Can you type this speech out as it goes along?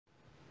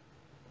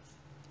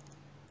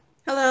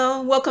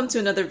Welcome to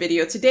another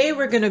video. Today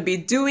we're going to be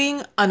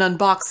doing an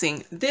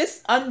unboxing.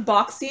 This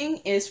unboxing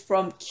is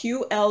from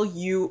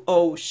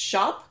QLUO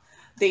Shop.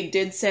 They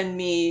did send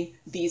me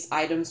these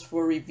items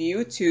for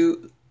review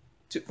so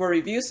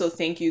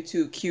thank you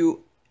to QLUO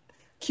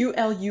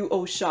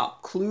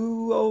Shop.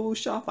 QLUO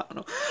Shop? I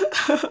don't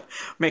know.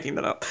 Making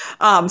that up.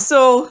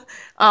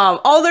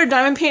 All their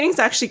diamond paintings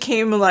actually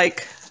came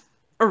like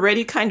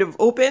already kind of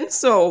open,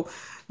 so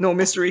no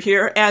mystery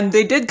here. And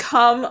they did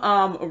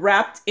come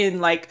wrapped in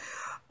like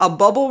a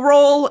bubble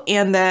roll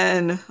and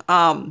then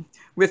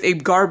with a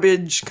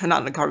garbage,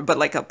 not a garbage, but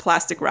like a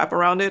plastic wrap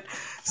around it.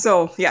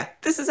 So yeah,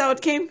 this is how it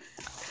came.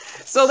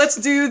 So let's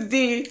do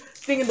the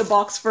thing in the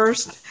box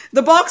first.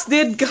 The box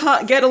did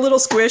get a little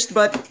squished,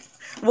 but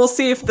we'll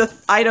see if the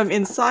item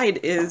inside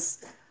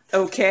is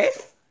okay.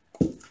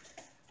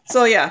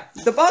 So yeah,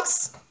 the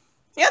box,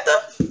 yeah,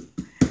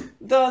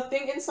 the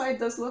thing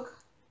inside looks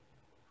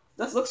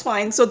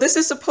fine. So this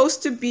is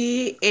supposed to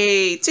be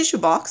a tissue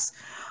box.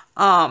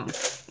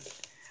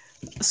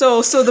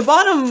 So the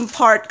bottom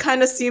part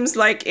kind of seems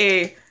like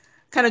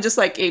just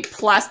like a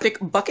plastic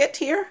bucket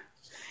here.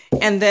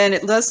 And then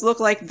it does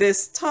look like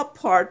this top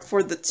part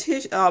for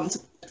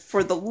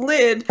the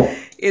lid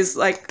is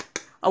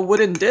like a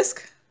wooden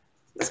disc.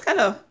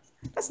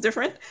 That's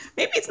different.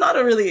 Maybe it's not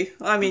a really,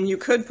 I mean, you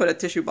could put a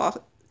tissue box,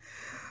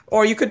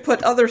 or you could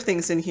put other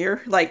things in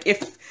here. Like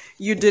if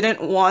you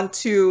didn't want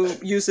to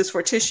use this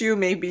for tissue,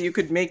 maybe you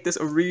could make this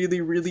a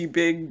really, really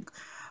big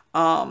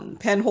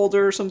pen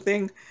holder or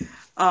something.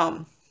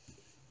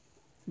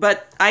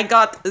 But I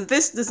got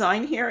this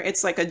design here.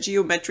 It's like a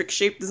geometric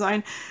shape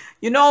design.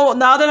 You know,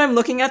 now that I'm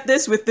looking at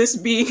this, with this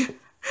being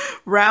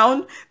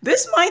round,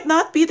 this might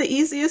not be the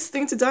easiest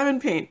thing to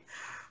diamond paint.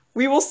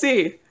 We will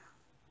see.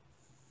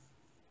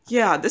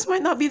 Yeah, this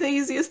might not be the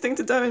easiest thing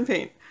to diamond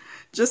paint.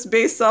 Just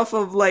based off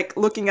of like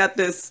looking at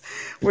this,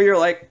 where you're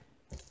like,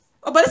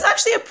 oh, but it's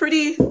actually a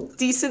pretty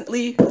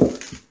decently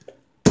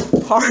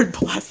hard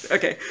plastic.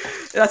 Okay,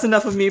 that's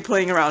enough of me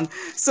playing around.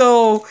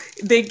 So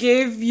they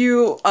gave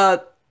you a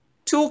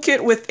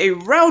toolkit with a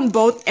round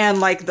boat and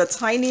like the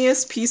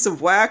tiniest piece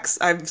of wax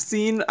I've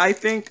seen, I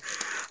think.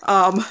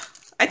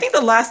 I think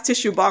the last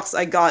tissue box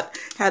I got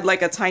had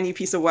like a tiny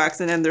piece of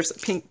wax, and then there's a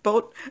pink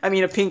boat. I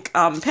mean a pink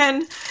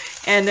pen,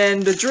 and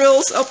then the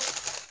drills. Oh,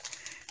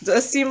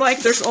 does seem like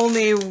there's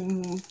only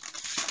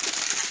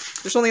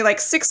like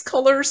 6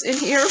 colors in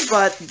here,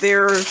 but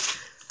they're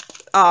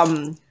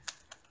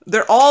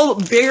all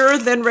bigger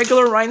than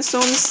regular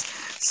rhinestones.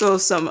 So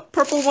some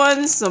purple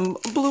ones, some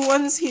blue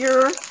ones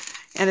here,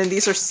 and then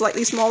these are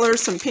slightly smaller,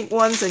 some pink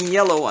ones and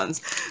yellow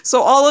ones.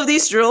 So all of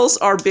these drills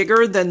are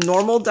bigger than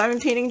normal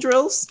diamond painting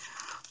drills.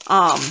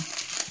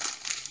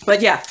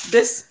 But yeah,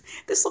 this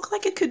looked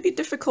like it could be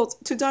difficult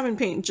to diamond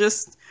paint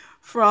just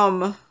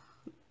from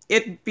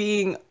it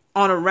being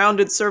on a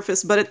rounded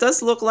surface, but it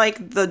does look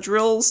like the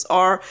drills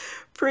are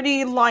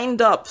pretty lined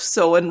up,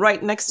 so, and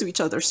right next to each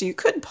other, so you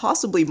could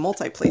possibly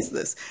multi-place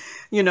this.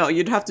 You know,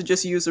 you'd have to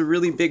just use a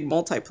really big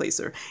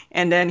multi-placer.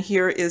 And then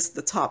here is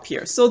the top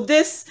here. So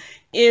this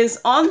is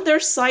on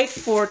their site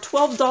for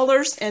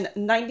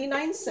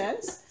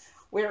 $12.99.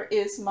 Where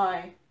is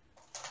my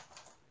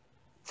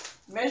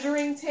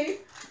measuring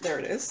tape? There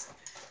it is.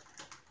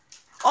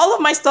 All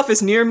of my stuff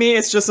is near me.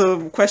 It's just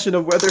a question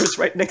of whether it's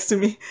right next to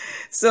me.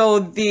 So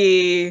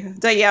the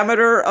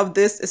diameter of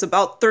this is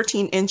about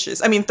 13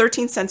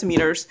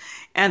 centimeters.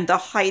 And the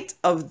height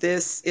of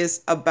this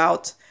is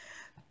about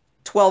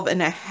 12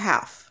 and a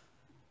half.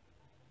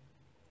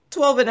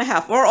 12 and a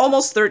half, or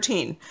almost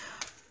 13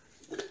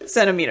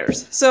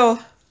 centimeters. So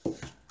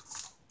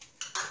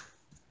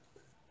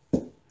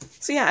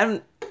yeah,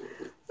 I'm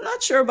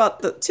not sure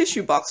about the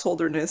tissue box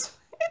holderness.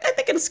 I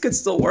think it could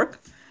still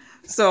work.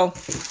 So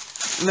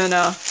I'm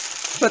gonna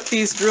put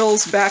these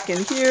drills back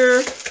in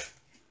here.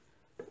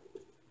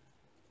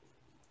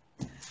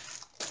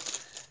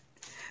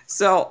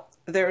 So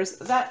there's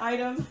that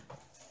item.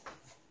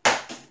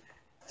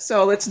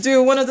 So let's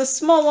do one of the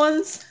small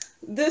ones.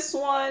 This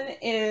one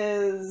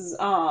is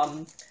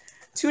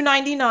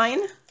 $2.99.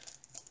 I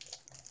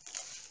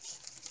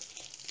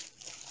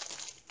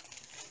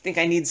think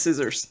I need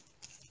scissors.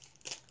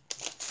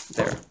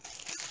 There.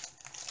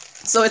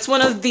 So it's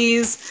one of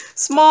these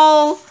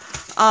small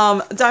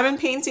diamond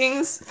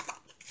paintings.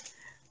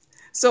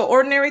 So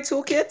ordinary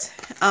toolkit,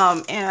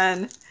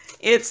 and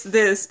it's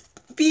this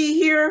bee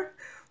here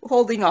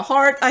holding a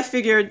heart. I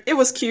figured it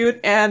was cute,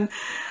 and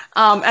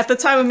at the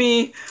time of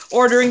me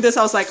ordering this,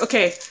 I was like,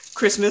 okay,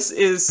 Christmas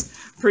is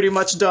pretty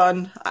much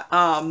done,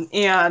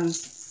 and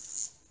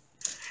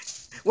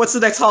what's the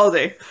next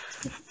holiday?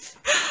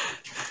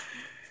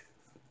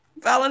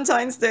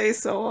 Valentine's Day,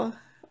 so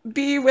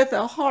bee with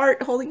a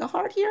heart, holding a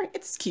heart here,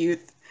 it's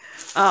cute.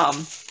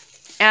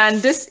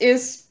 And this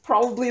is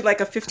probably like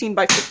a 15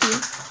 by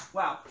 15.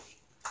 Wow.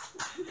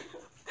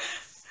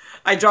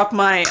 I dropped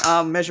my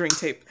measuring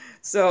tape.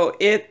 So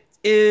it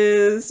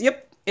is,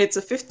 yep, it's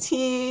a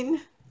 15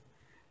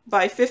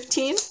 by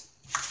 15.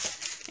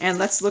 And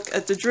let's look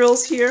at the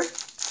drills here.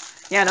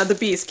 Yeah, now the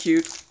bee is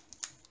cute.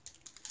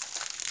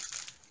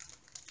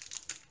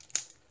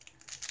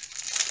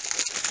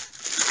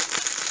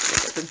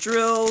 the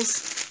drills.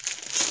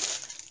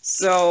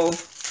 So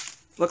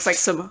looks like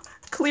some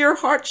clear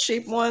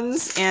heart-shaped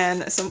ones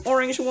and some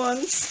orange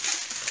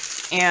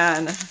ones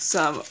and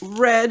some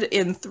red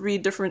in 3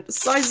 different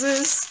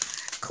sizes,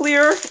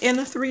 clear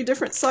in 3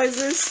 different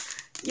sizes,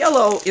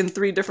 yellow in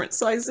 3 different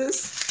sizes,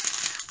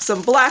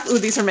 some black, ooh,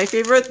 these are my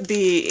favorite,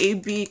 the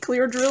AB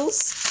clear drills,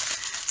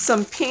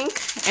 some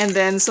pink, and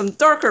then some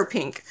darker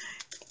pink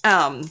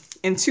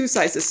in 2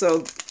 sizes.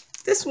 So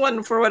this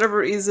one, for whatever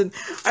reason,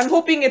 I'm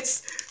hoping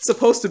it's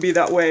supposed to be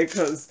that way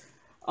because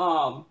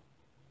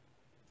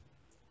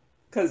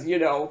you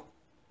know,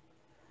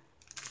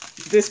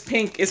 this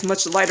pink is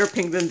much lighter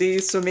pink than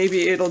these, so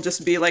maybe it'll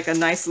just be like a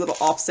nice little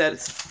offset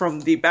from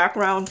the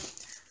background.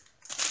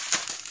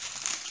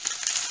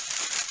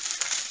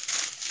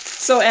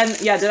 So, and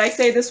yeah, did I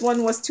say this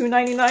one was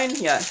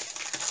 $2.99? Yeah.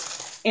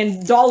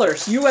 In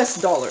dollars, US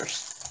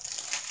dollars.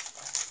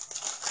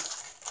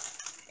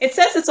 It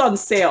says it's on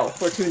sale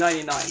for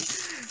 $2.99.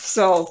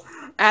 So,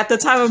 at the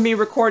time of me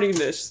recording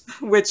this,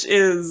 which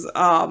is,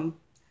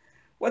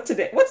 what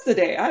today? What's the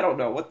day? I don't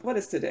know. What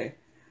is today?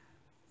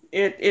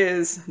 It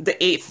is the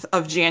 8th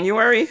of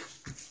January.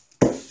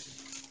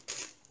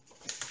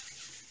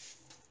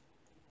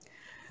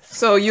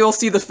 So you'll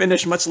see the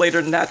finish much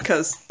later than that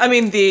because, I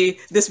mean,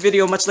 this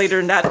video much later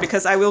than that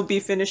because I will be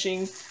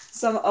finishing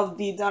some of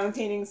the diamond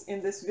paintings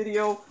in this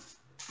video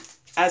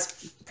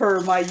as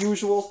per my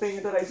usual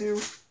thing that I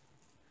do.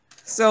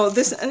 So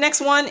this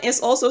next one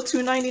is also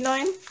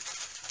 $2.99.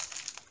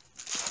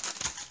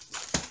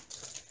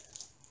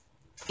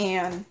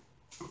 And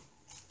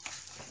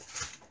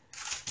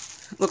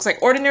looks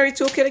like ordinary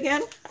toolkit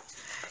again.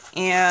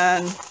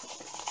 And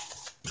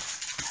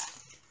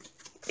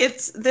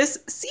it's this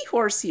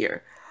seahorse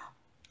here.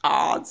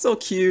 Aw, it's so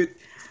cute.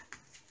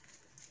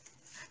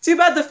 Too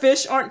bad the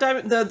fish aren't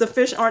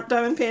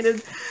diamond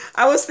painted.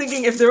 I was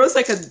thinking if there was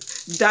like a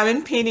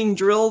diamond painting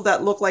drill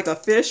that looked like a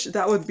fish,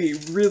 that would be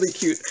really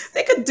cute.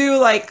 They could do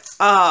like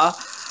a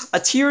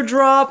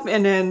teardrop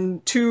and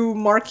then 2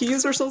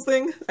 marquees or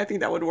something. I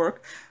think that would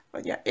work.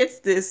 But yeah, it's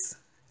this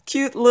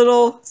cute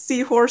little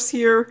seahorse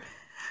here.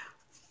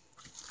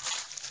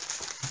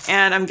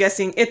 And I'm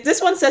guessing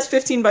this one says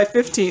 15 by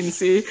 15,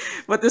 see?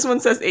 But this one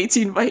says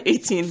 18 by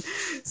 18.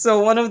 So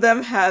one of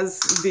them has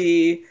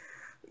the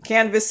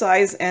canvas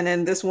size, and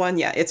then this one,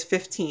 yeah, it's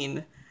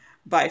 15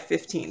 by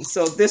 15.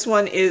 So this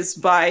one is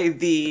by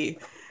the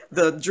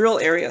drill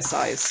area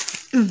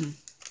size.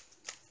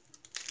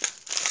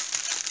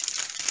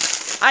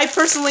 I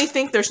personally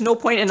think there's no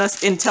point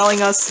in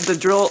telling us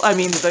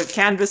the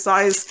canvas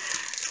size,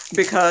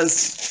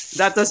 because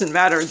that doesn't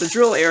matter. The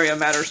drill area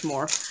matters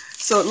more.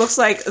 So it looks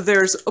like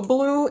there's a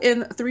blue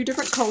in 3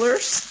 different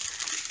colors,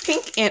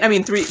 pink and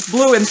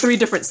blue in 3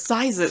 different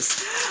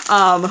sizes,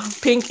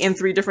 pink in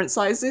 3 different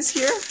sizes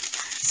here,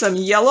 some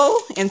yellow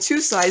in 2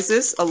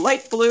 sizes, a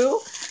light blue,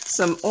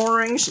 some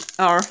orange,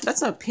 or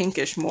that's not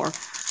pinkish more,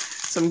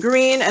 some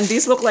green, and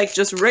these look like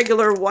just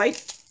regular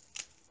white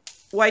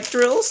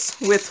drills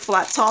with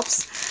flat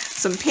tops,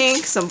 some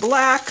pink, some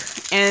black,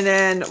 and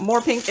then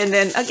more pink, and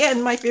then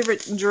again my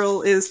favorite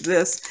drill is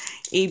this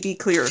AB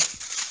clear.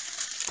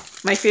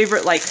 My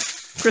favorite, like,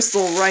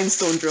 crystal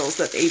rhinestone drills,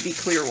 that AB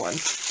clear one.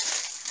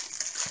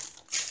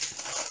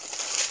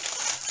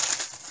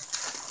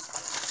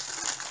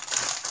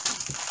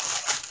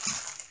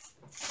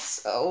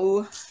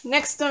 So,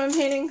 next diamond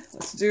painting,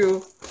 let's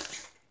do...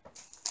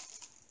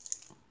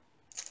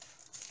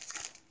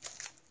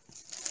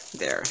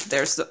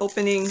 There's the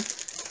opening.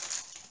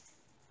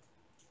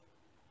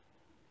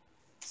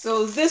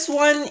 So this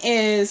one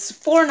is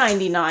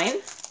 $4.99,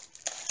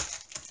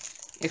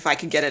 if I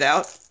could get it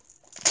out.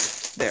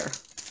 There.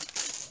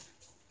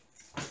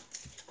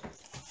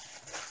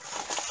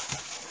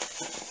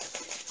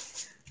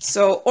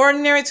 So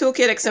ordinary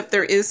toolkit, except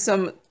there is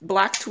some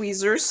black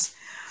tweezers.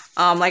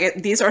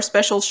 Like these are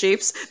special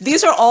shapes.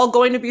 These are all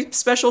going to be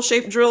special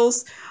shape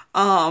drills.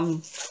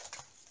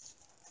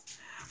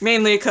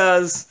 Mainly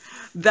because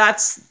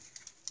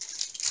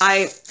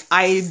I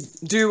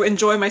do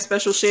enjoy my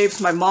special shapes.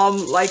 My mom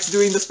likes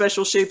doing the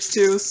special shapes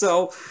too.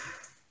 So,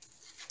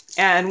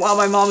 and while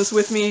my mom is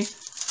with me,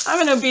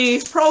 I'm going to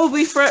be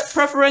probably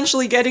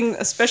preferentially getting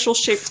a special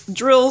shaped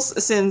drills,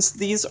 since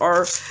these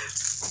are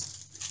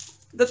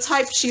the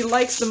type she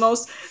likes the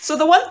most. So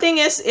the one thing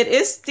is, it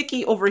is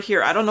sticky over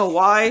here. I don't know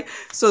why.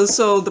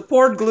 So the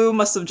poured glue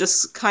must have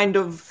just kind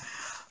of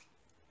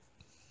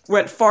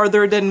went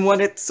farther than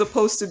what it's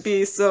supposed to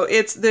be. So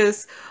it's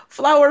this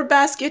flower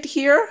basket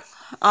here.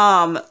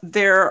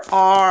 There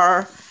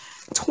are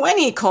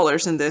 20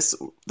 colors in this.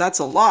 That's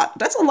a lot.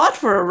 That's a lot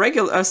for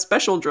a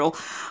special drill.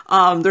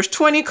 There's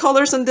 20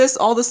 colors in this.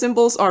 All the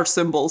symbols are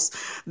symbols.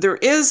 There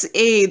is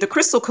the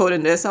crystal code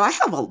in this. And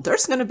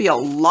there's going to be a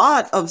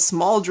lot of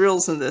small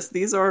drills in this.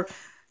 These are,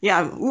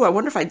 yeah. Ooh, I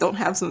wonder if I don't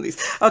have some of these.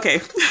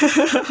 Okay.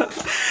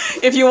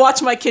 If you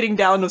watch my kitting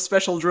down of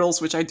special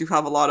drills, which I do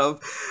have a lot of,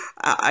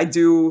 I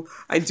do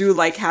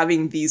like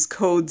having these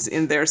codes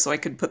in there so I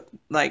could put,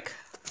 like,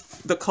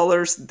 the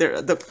colors.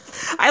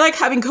 I like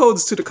having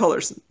codes to the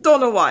colors. Don't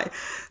know why.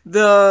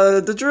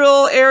 The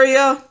drill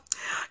area,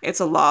 it's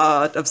a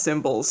lot of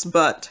symbols,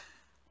 but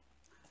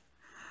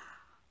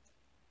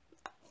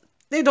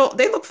they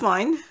look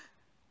fine.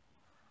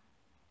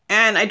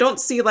 And I don't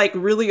see like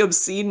really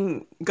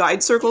obscene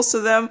guide circles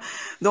to them.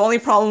 The only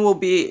problem will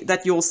be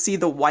that you'll see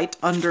the white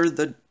under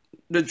the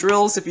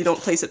drills if you don't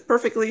place it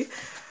perfectly.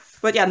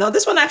 But yeah, no,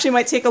 this one actually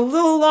might take a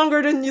little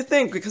longer than you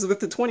think because with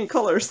the 20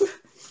 colors.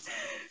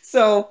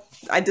 So,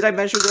 did I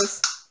measure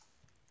this?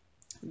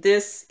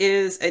 This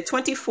is a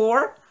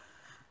 24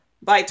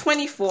 by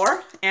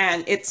 24,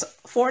 and it's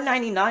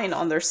 $4.99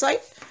 on their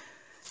site.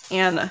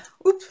 And,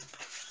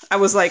 oops, I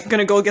was like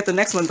gonna go get the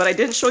next one, but I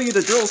didn't show you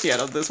the drills yet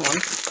of this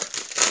one.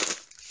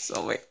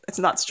 So wait, it's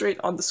not straight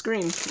on the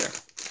screen there.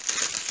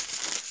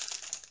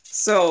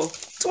 So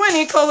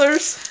 20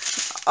 colors.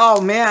 Oh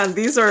man,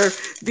 these are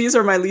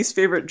my least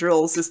favorite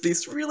drills. Is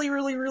these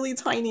really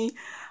tiny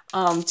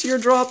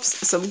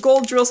teardrops, some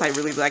gold drills. I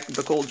really like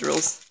the gold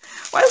drills.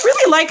 Well, I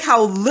really like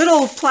how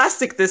little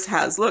plastic this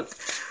has. Look,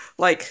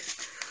 like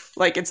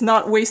it's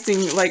not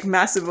wasting like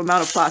massive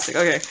amount of plastic.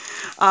 Okay,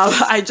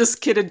 I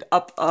just kitted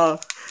up a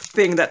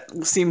thing that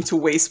seemed to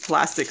waste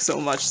plastic so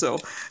much. So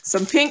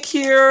some pink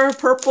here,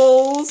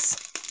 purples.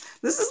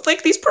 This is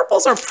like, these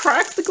purples are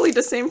practically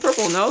the same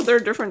purple. No, they're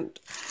different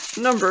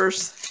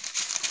numbers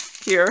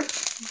here.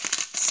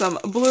 Some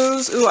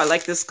blues. Ooh, I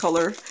like this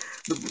color.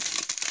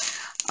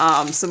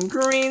 Some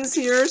greens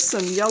here,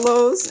 some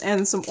yellows,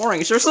 and some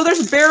orange. So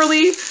there's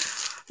barely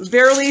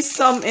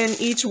some in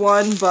each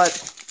one,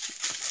 but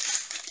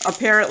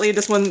apparently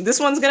this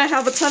one's gonna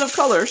have a ton of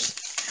colors,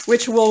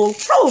 which will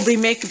probably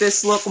make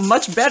this look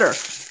much better.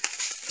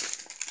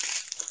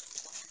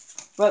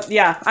 But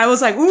yeah, I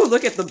was like, ooh,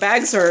 look at the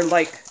bags are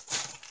like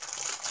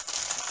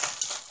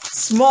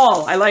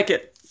small. I like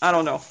it. I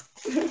don't know.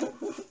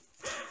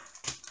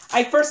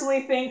 I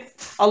personally think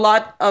a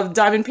lot of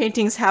diamond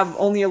paintings have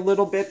only a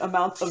little bit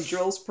amount of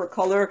drills per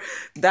color,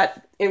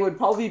 that it would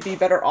probably be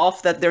better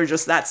off that they're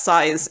just that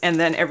size, and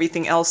then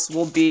everything else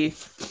will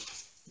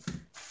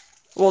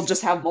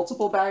just have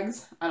multiple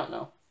bags. I don't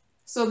know.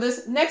 So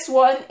this next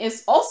one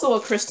is also a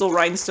crystal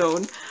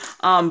rhinestone,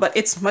 but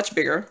it's much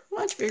bigger,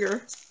 much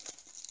bigger.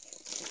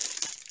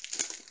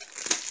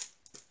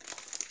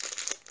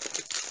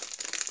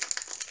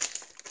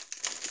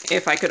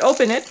 If I could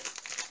open it.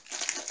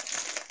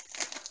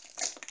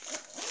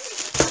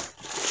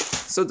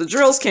 So the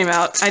drills came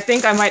out. I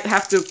think I might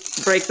have to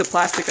break the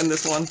plastic in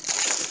this one.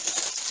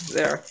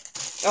 There.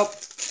 Oh,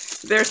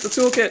 there's the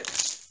toolkit.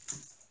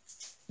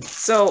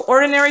 So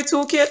ordinary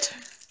toolkit.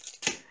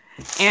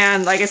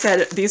 And like I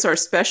said, these are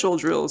special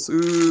drills.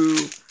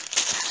 Ooh.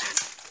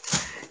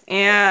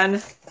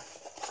 And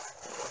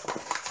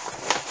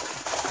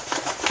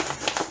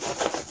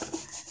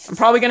I'm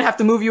probably gonna have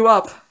to move you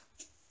up.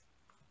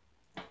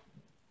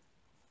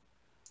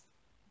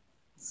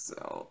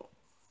 So,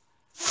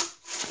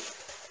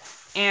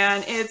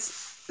 and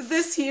it's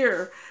this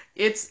here.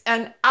 It's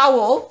an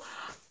owl.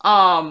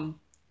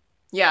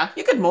 Yeah,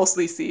 you could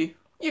mostly see.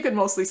 You could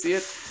mostly see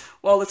it.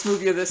 Well, let's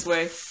move you this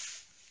way.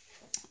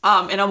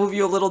 And I'll move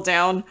you a little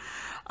down.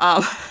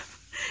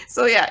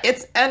 So yeah,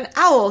 it's an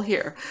owl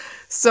here.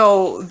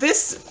 So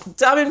this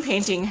diamond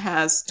painting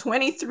has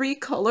 23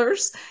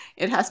 colors.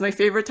 It has my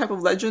favorite type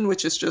of legend,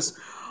 which is just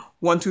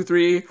 1, 2,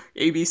 3,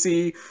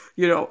 ABC,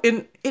 you know,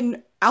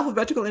 in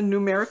alphabetical and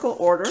numerical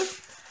order.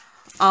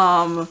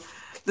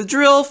 The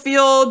drill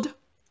field,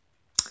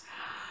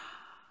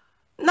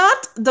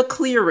 not the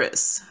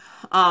clearest.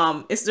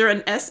 Is there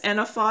an S and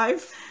a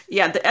 5?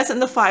 Yeah, the S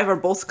and the 5 are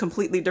both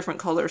completely different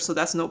colors, so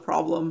that's no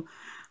problem.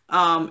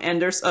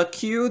 And there's a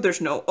Q, there's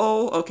no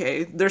O,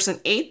 okay. There's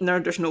an 8, and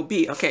there's no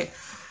B, okay.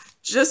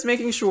 Just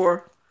making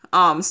sure.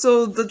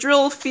 So the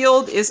drill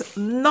field is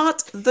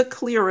not the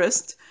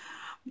clearest,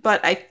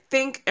 but I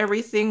think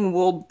everything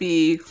will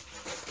be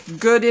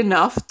good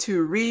enough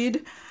to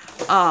read.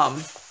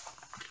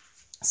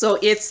 So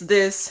it's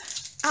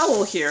this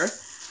owl here.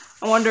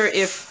 I wonder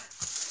if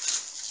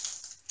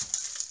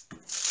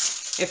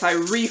I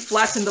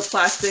re-flatten the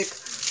plastic,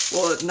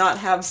 will it not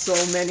have so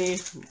many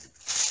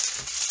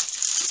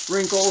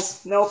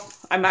wrinkles? Nope,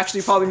 I'm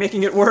actually probably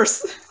making it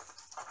worse.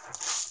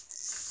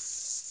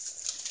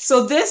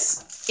 So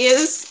this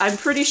is, I'm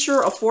pretty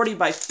sure, a 40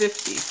 by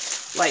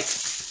 50. Like,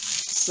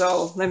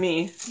 so let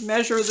me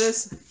measure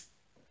this.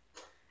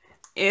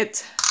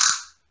 It's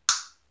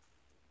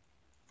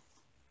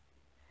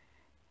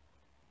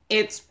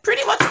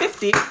pretty much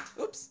 50,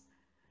 oops,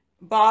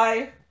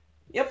 by,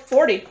 yep,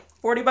 40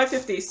 by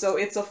 50. So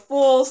it's a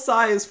full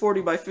size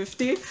 40 by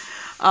 50.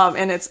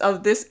 And it's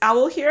of this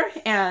owl here.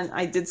 And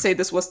I did say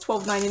this was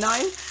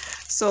 $12.99.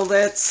 So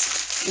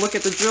let's look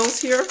at the drills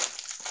here.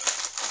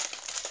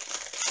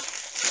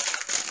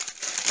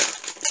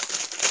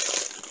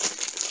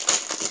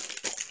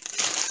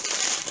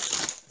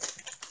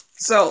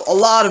 So a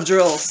lot of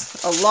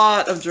drills, a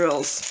lot of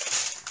drills.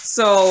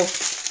 So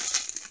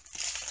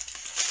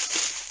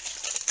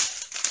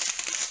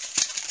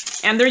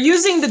And they're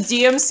using the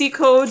DMC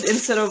code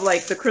instead of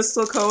like the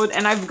crystal code.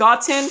 And I've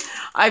gotten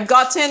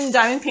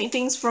diamond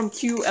paintings from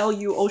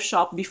QLUO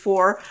Shop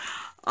before.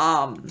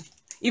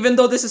 Even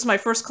though this is my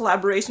first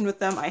collaboration with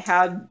them, I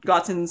had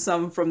gotten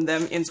some from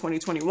them in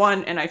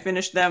 2021 and I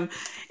finished them.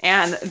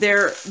 And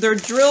their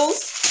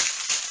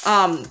drills,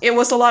 it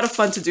was a lot of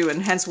fun to do,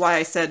 and hence why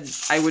I said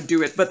I would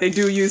do it. But they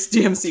do use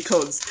DMC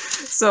codes.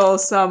 So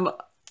some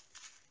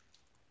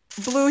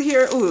blue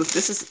here. Ooh,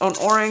 this is an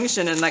orange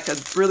and then like a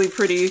really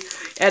pretty.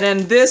 And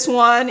then this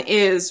one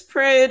is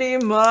pretty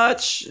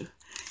much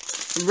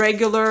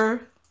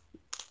regular.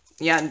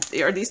 Yeah,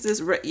 are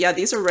these yeah,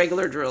 these are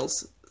regular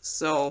drills.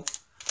 So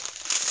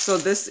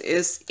this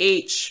is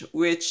H,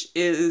 which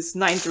is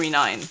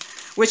 939,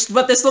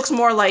 but this looks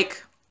more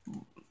like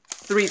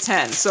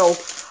 310. So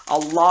a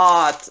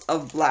lot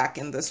of black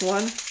in this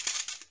one.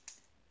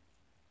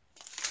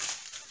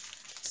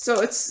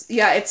 So it's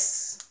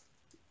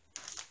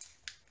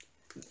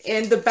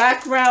in the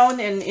background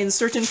and in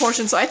certain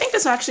portions. So I think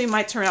this actually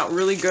might turn out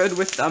really good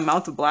with the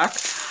amount of black.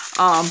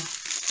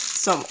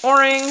 Some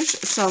orange,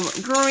 some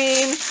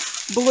green,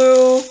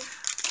 blue.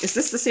 Is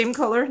this the same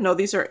color? No,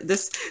 these are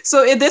this.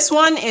 So this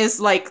one is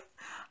like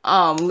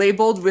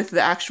labeled with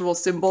the actual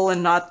symbol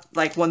and not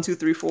like 1, 2,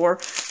 3, 4.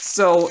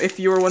 So if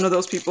you were one of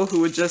those people who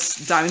would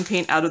just diamond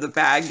paint out of the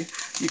bag,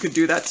 you could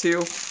do that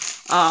too.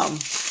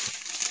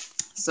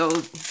 So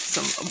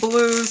some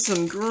blues,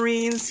 some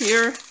greens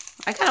here.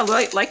 I kind of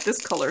like this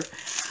color.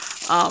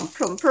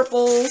 Some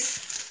purples,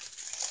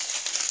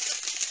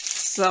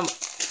 some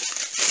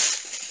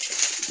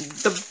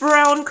the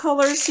brown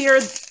colors here.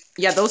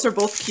 Yeah, those are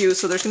both Q,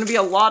 so there's going to be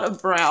a lot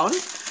of brown.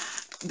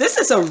 This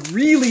is a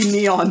really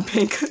neon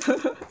pink,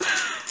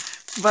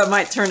 but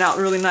might turn out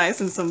really nice.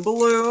 And some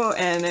blue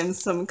and then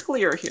some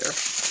clear here.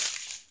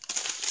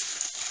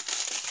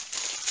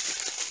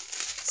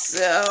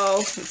 So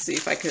let's see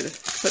if I could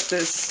put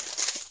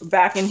this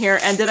back in here.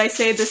 And did I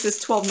say this is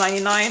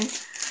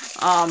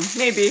 $12.99?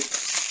 Maybe.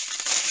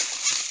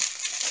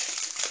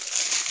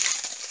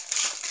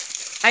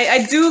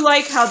 I do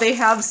like how they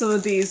have some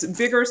of these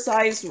bigger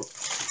size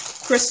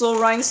crystal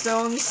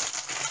rhinestones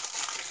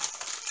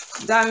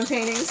diamond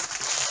paintings.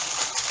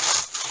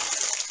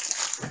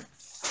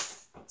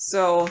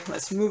 So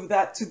let's move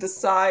that to the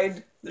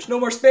side. There's no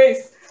more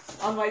space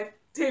on my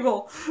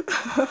table.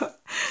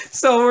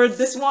 So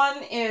this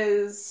one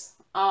is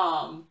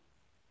also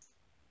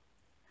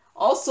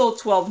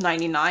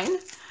 $12.99,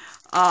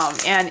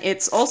 and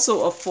it's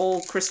also a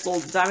full crystal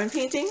diamond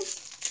painting,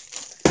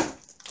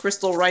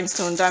 crystal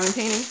rhinestone diamond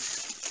painting.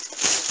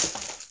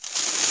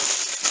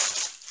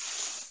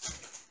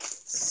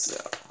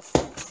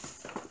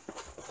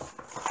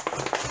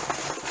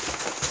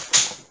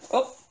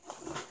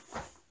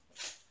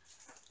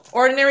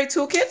 Ordinary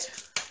toolkit,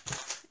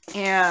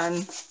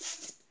 and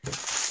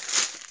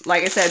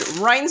like I said,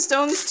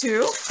 rhinestones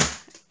too.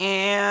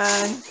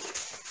 And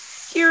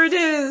here it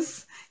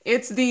is.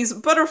 It's these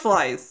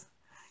butterflies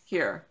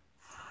here.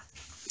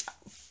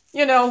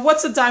 You know,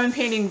 what's a diamond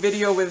painting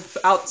video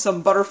without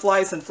some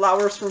butterflies and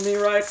flowers for me,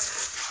 right?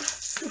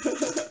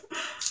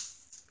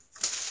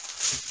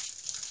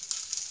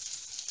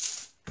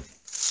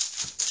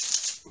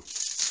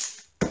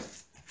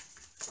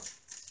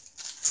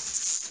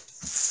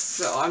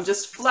 So I'm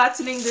just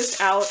flattening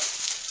this out.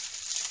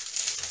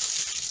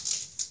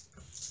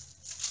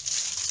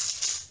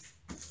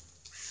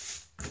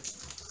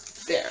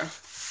 There.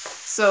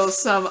 So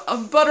some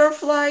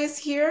butterflies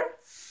here.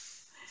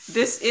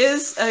 This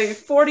is a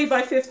 40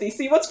 by 50.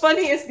 See, what's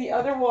funny is the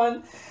other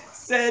one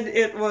said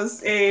it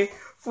was a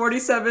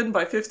 47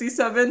 by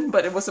 57,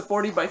 but it was a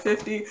 40 by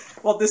 50.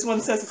 Well, this one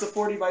says it's a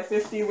 40 by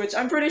 50, which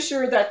I'm pretty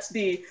sure that's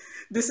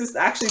this is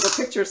actually the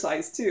picture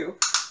size too.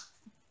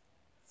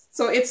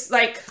 So it's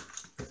like,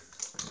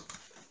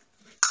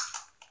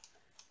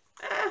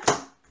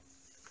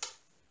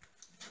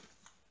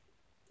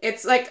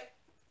 it's like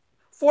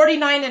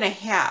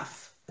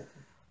 49.5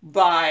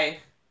 by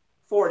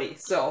 40.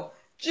 So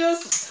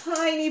just a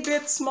tiny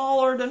bit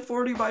smaller than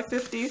 40 by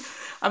 50.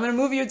 I'm going to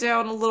move you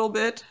down a little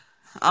bit.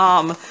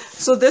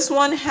 So this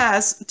one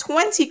has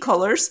 20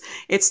 colors.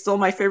 It's still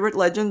my favorite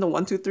legend, the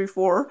 1, 2, 3,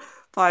 4,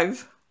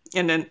 5,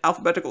 and then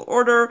alphabetical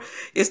order.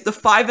 Is the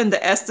 5 and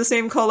the S the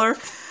same color?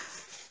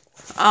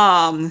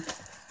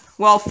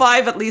 Well,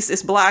 5 at least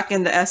is black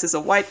and the S is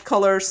a white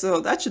color, so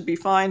that should be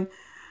fine.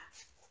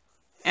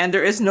 And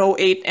there is no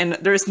 8, and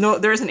there is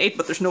an 8,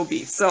 but there's no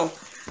B. So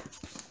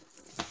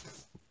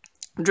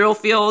drill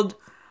field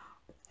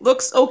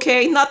looks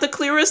okay. Not the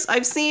clearest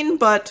I've seen,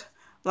 but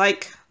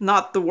like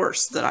not the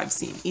worst that I've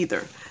seen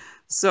either.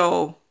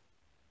 So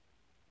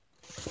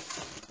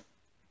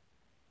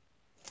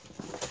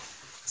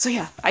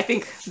yeah, I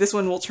think this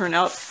one will turn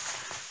out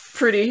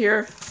pretty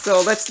here.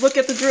 So let's look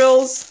at the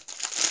drills.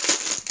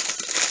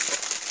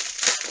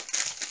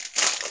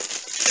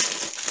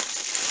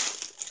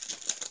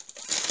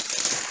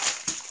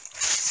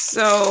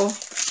 So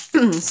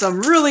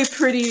some really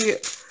pretty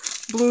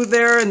blue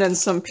there, and then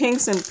some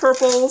pinks and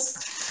purples,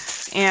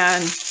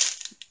 and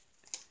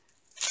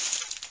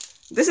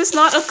This is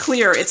not a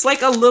clear. It's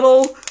like a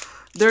little,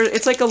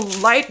 it's like a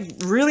light,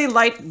 really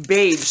light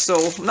beige.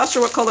 So I'm not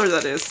sure what color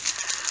that is.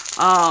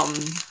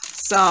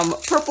 Some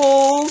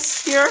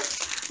purples here.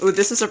 Oh,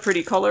 this is a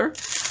pretty color.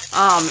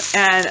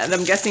 And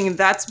I'm guessing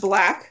that's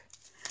black.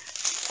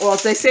 Well,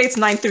 they say it's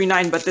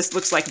 939, but this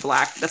looks like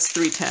black. That's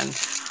 310.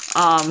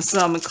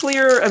 Some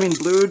clear,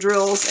 blue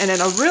drills, and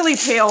then a really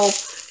pale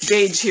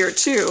beige here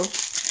too.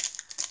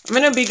 I'm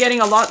going to be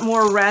getting a lot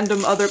more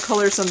random other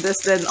colors on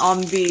this than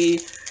on the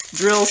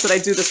drills that I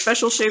do the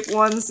special shape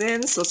ones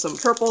in. So some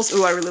purples.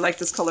 Ooh, I really like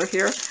this color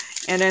here.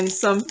 And then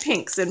some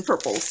pinks and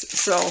purples.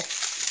 So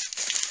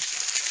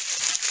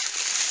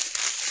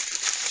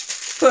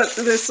put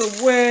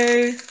this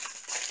away.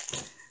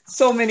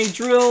 So many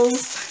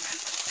drills.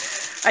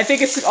 I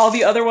think it's all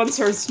the other ones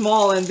are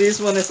small, and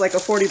this one is like a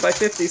 40 by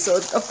 50, so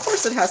of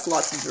course it has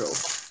lots of drills.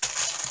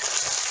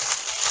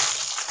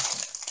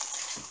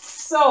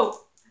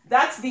 So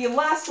that's the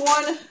last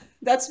one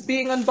that's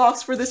being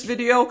unboxed for this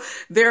video.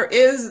 There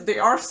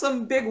are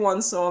some big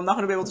ones, so I'm not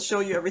going to be able to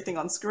show you everything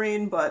on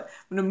screen, but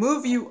I'm going to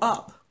move you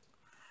up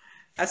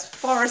as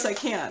far as I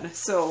can.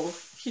 So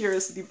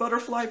here's the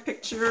butterfly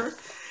picture.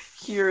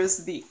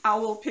 Here's the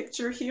owl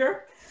picture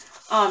here.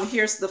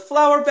 Here's the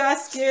flower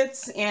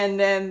baskets, and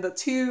then the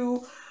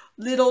two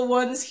little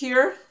ones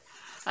here.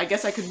 I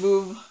guess I could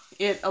move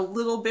it a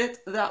little bit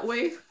that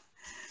way.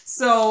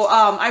 So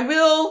I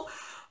will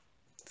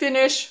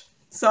finish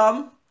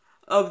some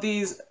of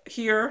these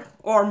here,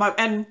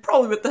 and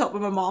probably with the help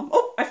of my mom.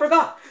 Oh, I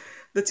forgot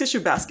the tissue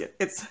basket.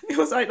 It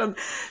was right on.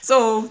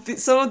 So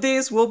some of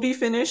these will be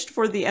finished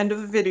for the end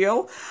of the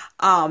video,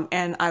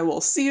 and I will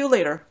see you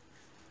later.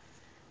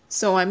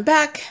 So I'm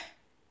back.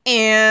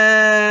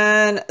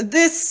 And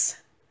this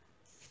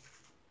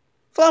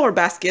flower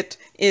basket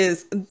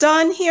is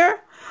done here.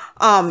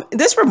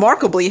 This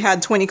remarkably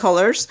had 20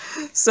 colors.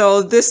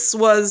 So this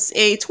was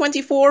a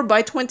 24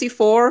 by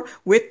 24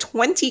 with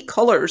 20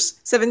 colors.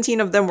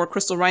 17 of them were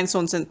crystal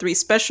rhinestones and 3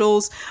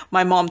 specials.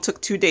 My mom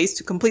took 2 days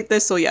to complete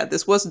this. So yeah,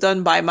 this was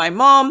done by my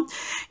mom.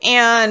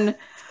 And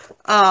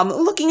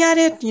looking at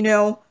it,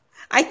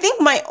 I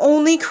think my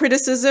only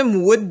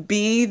criticism would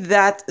be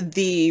that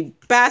the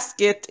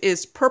basket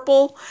is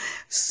purple.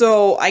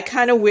 So I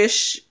kind of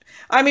wish,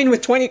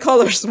 with 20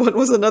 colors, what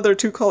was another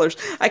 2 colors?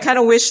 I kind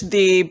of wish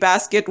the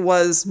basket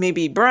was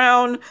maybe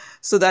brown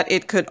so that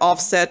it could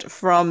offset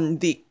from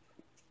the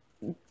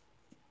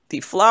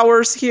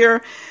flowers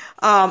here.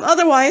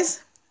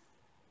 Otherwise,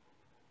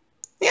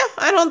 yeah,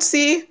 I don't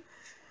see.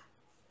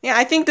 Yeah,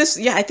 I think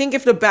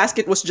if the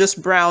basket was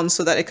just brown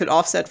so that it could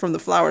offset from the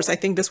flowers, I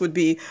think this would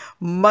be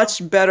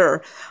much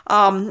better.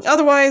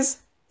 Otherwise,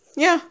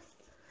 yeah,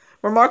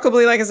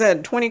 remarkably, like I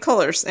said, 20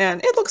 colors,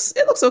 and it looks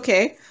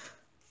okay.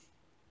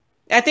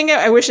 I think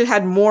I wish it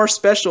had more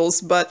specials,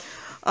 but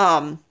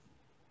yeah,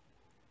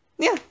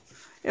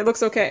 it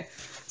looks okay.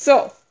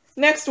 So,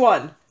 next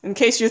one, in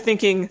case you're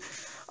thinking,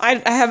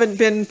 I haven't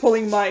been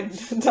pulling my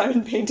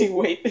diamond painting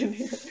weight in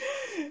here.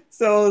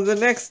 So, the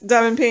next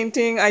diamond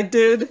painting I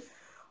did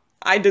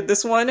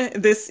this one.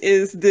 This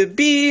is the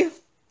bee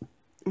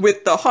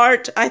with the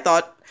heart. I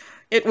thought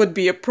it would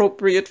be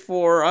appropriate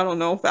for, I don't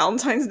know,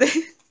 Valentine's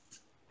Day.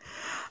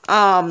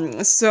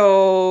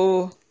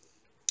 So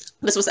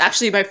this was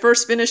actually my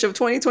first finish of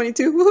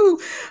 2022. Woohoo!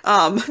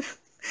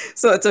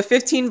 So it's a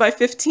 15 by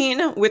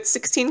 15 with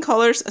 16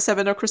 colors,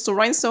 7 are crystal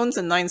rhinestones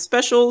and 9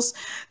 specials.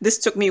 This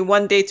took me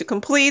 1 day to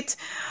complete.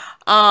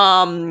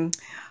 What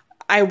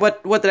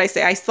did I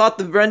say? I thought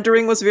the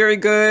rendering was very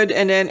good,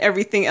 and then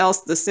everything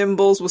else, the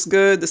symbols was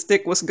good, the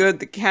stick was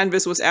good, the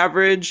canvas was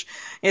average.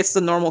 It's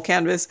the normal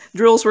canvas.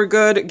 Drills were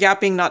good,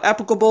 gapping not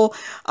applicable.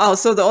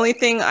 So the only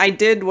thing I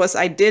did was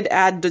I did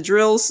add the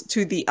drills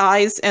to the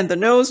eyes and the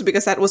nose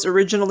because that was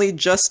originally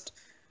just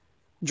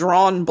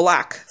drawn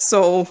black.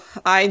 So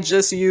I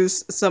just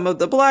used some of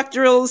the black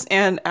drills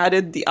and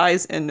added the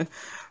eyes and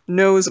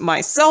nose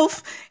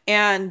myself,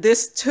 and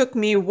this took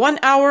me 1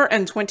 hour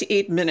and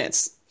 28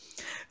 minutes.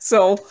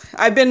 So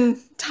I've been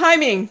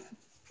timing,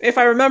 if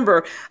I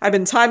remember, I've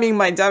been timing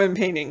my diamond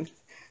painting.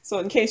 So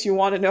in case you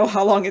want to know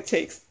how long it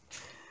takes.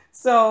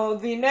 So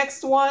the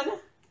next one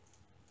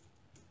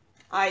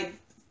I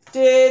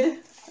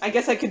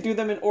guess I could do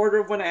them in order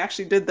of when I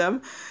actually did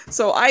them.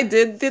 So I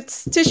did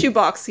this tissue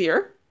box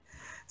here.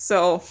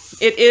 So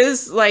it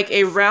is like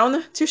a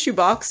round tissue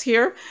box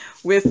here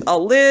with a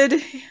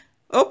lid.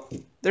 Oh,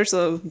 there's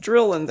a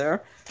drill in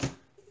there.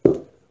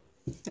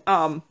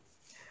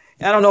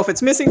 I don't know if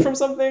it's missing from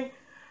something,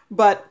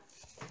 but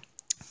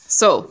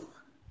so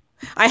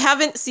I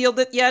haven't sealed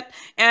it yet.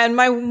 And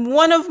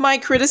one of my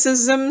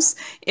criticisms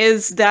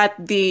is that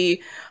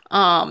the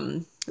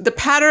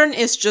pattern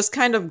is just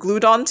kind of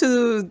glued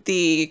onto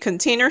the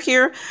container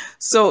here.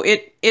 So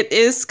it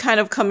is kind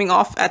of coming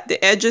off at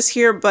the edges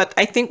here, but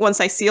I think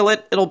once I seal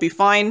it, it'll be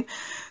fine.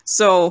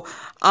 So,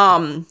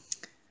 and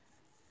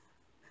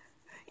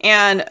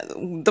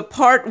the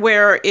part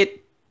where it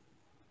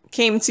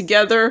came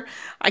together,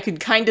 I could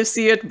kind of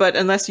see it, but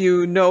unless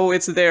you know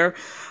it's there,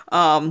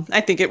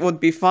 I think it would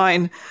be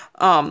fine.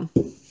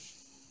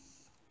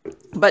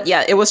 But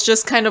yeah, it was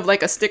just kind of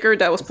like a sticker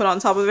that was put on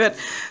top of it.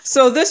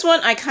 So this one,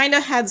 I kind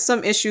of had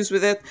some issues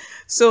with it.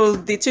 So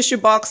the tissue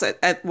box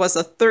was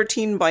a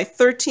 13 by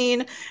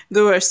 13.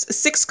 There were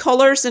 6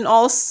 colors in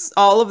all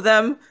of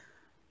them.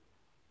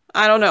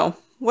 I don't know.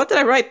 What did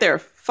I write there?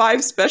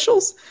 5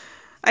 specials?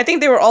 I think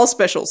they were all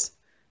specials.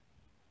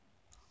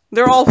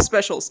 They're all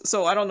specials,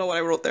 so I don't know what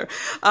I wrote there.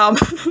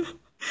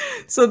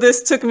 So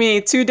this took me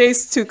 2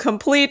 days to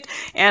complete,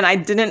 and I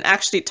didn't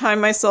actually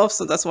time myself,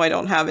 so that's why I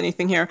don't have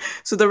anything here.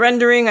 So the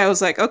rendering, I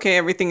was like, okay,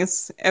 it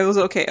was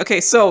okay. Okay,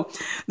 so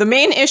the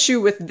main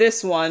issue with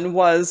this one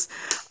was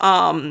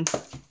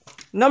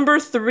number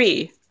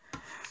 3,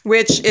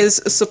 which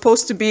is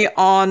supposed to be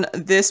on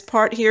this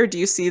part here. Do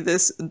you see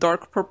this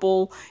dark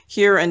purple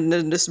here and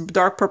then this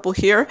dark purple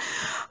here?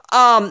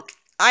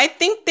 I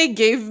think they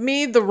gave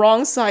me the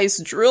wrong size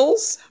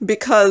drills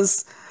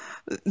because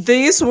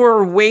these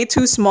were way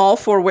too small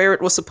for where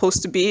it was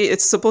supposed to be.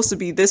 It's supposed to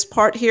be this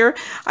part here.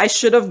 I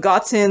should have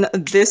gotten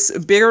this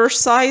bigger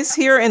size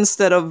here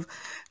instead of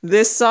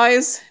this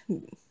size.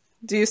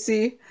 Do you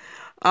see?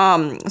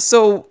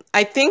 So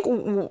I think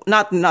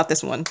not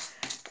this one.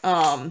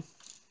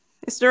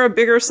 Is there a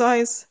bigger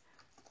size?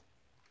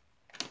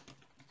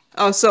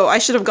 Oh, so I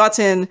should have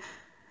gotten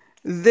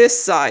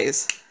this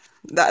size.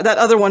 That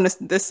other one is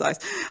this size.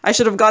 I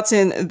should have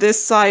gotten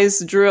this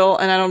size drill,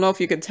 and I don't know if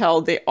you could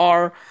tell,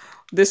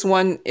 this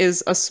one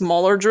is a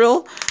smaller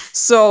drill.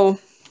 So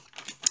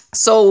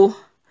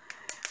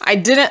I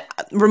didn't,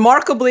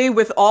 remarkably,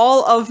 with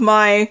all of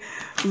my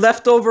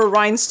leftover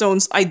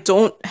rhinestones, I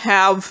don't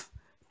have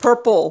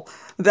purple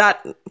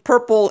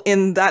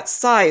in that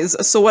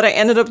size. So what I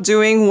ended up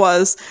doing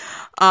was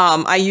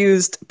I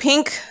used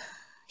pink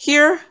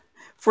here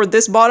for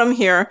this bottom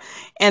here,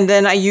 and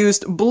then I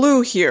used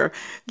blue here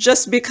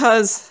just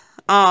because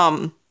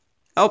oh,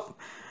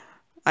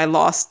 I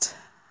lost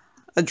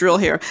a drill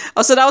here.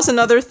 Oh, so that was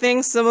another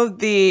thing. Some of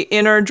the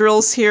inner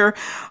drills here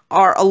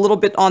are a little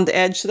bit on the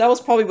edge, so that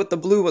was probably what the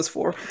blue was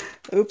for.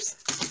 Oops.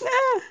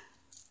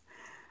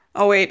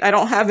 Oh wait, I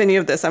don't have any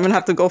of this. I'm gonna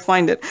have to go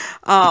find it.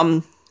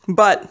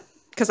 But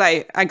because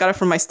I got it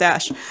from my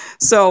stash.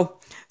 So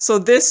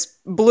this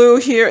blue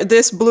here,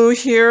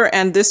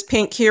 and this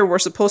pink here were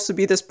supposed to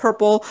be this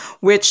purple,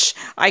 which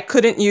I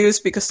couldn't use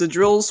because the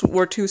drills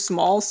were too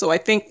small. So I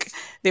think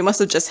they must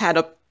have just had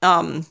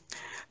a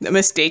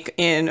mistake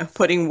in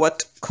putting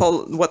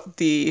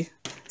the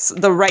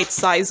right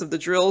size of the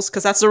drills,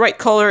 because that's the right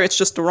color, it's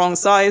just the wrong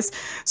size.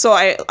 So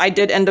I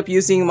did end up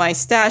using my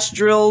stash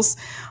drills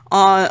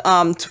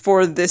on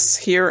for this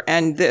here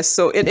and this.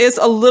 So it is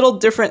a little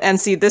different, and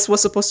see, this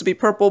was supposed to be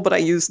purple, but I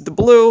used the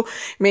blue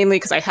mainly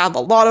because I have a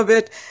lot of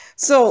it.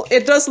 So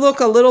it does look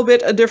a little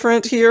bit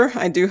different here.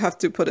 I do have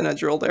to put in a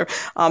drill there.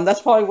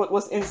 That's probably what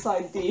was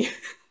inside the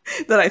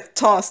that I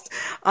tossed.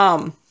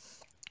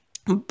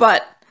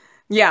 But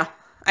yeah,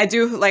 I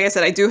do, like I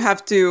said, I do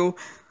have to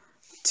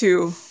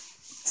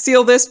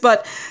seal this,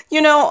 but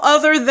you know,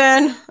 other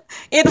than,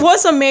 it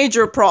was a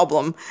major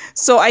problem.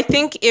 So I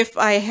think if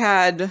I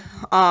had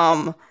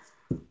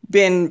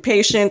been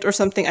patient or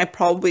something, I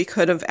probably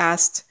could have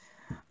asked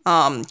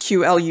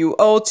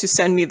QLUO to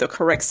send me the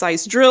correct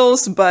size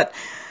drills, but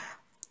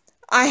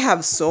I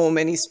have so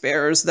many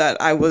spares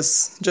that I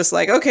was just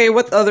like, okay,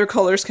 what other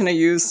colors can I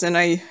use?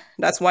 And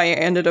that's why I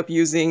ended up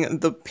using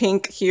the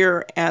pink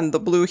here and the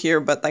blue here.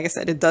 But like I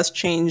said, it does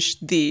change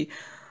the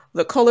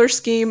color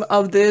scheme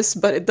of this,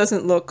 but it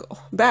doesn't look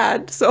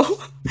bad. So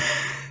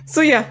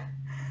yeah.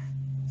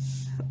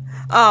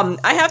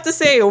 I have to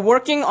say,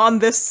 working on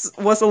this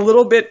was a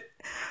little bit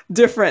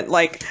different.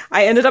 Like,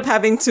 I ended up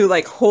having to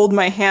like hold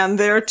my hand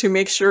there to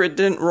make sure it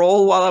didn't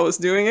roll while I was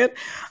doing it.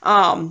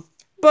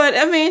 But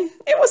I mean,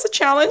 it was a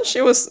challenge.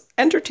 It was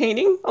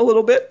entertaining a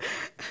little bit.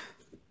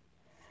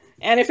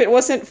 And if it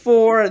wasn't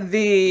for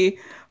the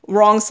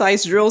wrong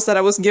size drills that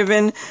I was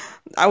given,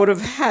 I would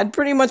have had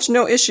pretty much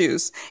no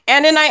issues.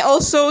 And then I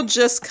also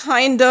just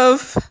kind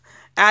of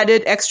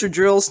added extra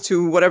drills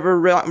to whatever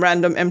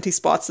random empty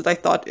spots that I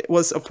thought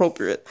was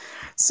appropriate.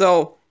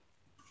 So,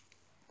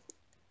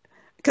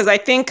 because I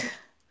think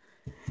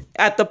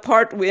at the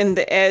part in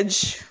the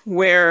edge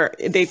where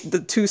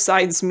the two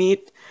sides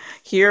meet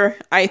here,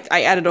 I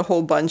added a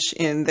whole bunch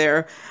in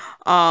there.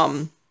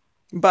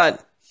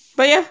 But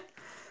yeah,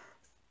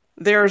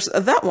 there's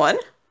that one.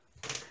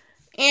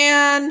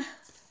 And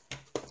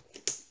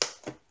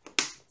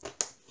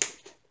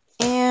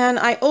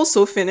I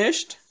also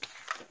finished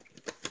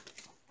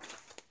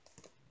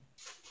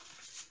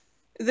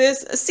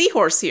this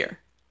seahorse here.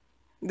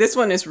 This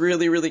one is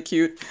really, really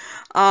cute.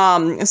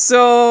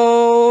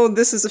 So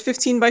this is a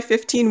 15 by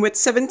 15 with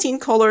 17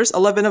 colors.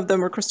 11 of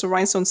them are crystal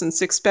rhinestones and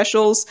 6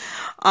 specials.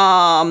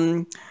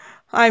 I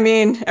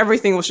mean,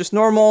 everything was just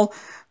normal.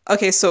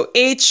 Okay, so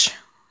H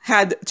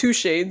had 2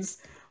 shades.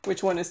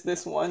 Which one is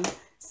this one?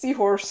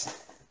 Seahorse.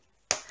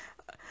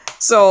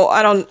 So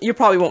you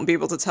probably won't be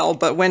able to tell,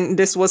 but when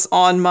this was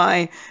on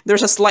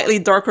there's a slightly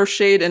darker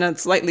shade and a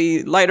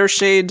slightly lighter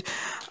shade.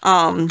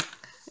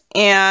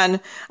 And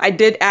I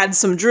did add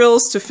some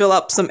drills to fill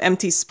up some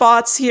empty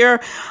spots here.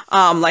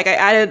 Like I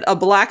added a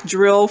black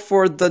drill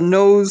for the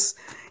nose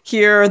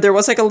here. There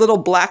was like a little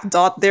black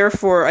dot there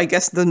for, I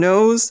guess, the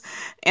nose.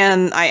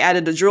 And I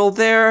added a drill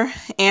there.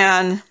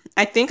 And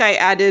I think I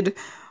added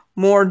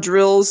more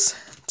drills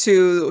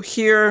to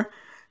here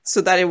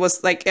so that it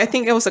was like, I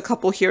think it was a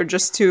couple here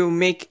just to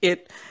make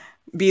it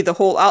be the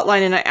whole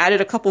outline, and I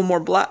added a couple more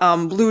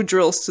blue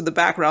drills to the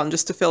background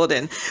just to fill it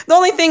in. The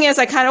only thing is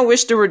I kind of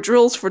wish there were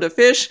drills for the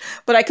fish,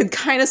 but I could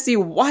kind of see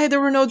why there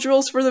were no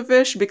drills for the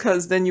fish,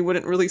 because then you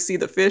wouldn't really see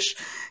the fish.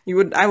 You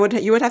would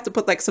have to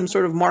put like some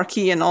sort of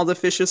marquee, and all the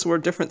fishes were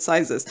different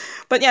sizes.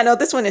 But yeah, no,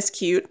 this one is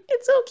cute.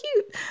 It's so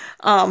cute.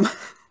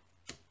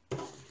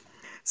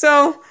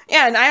 So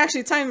yeah, and I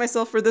actually timed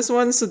myself for this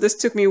one, so this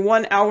took me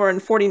 1 hour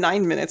and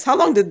 49 minutes. How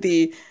long did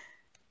the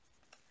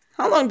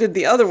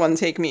other one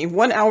take me?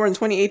 1 hour and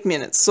 28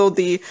 minutes. So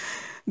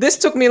this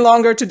took me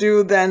longer to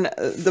do than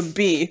the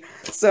bee.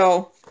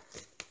 So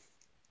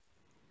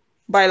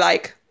by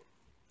like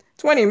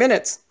 20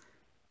 minutes.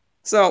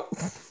 So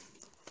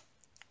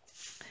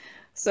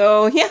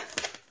yeah.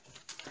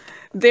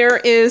 There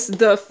is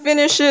the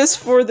finishes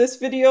for this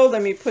video.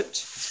 Let me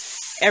put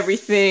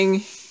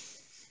everything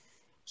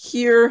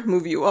here,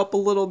 move you up a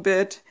little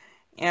bit,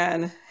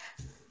 and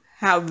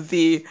have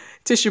the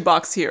tissue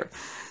box here.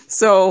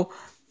 So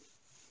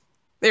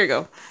there you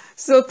go.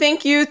 So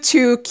thank you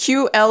to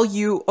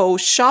QLUO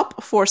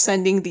Shop for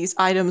sending these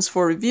items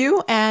for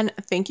review, and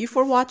thank you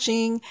for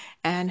watching,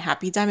 and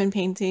happy diamond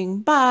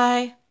painting.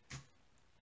 Bye!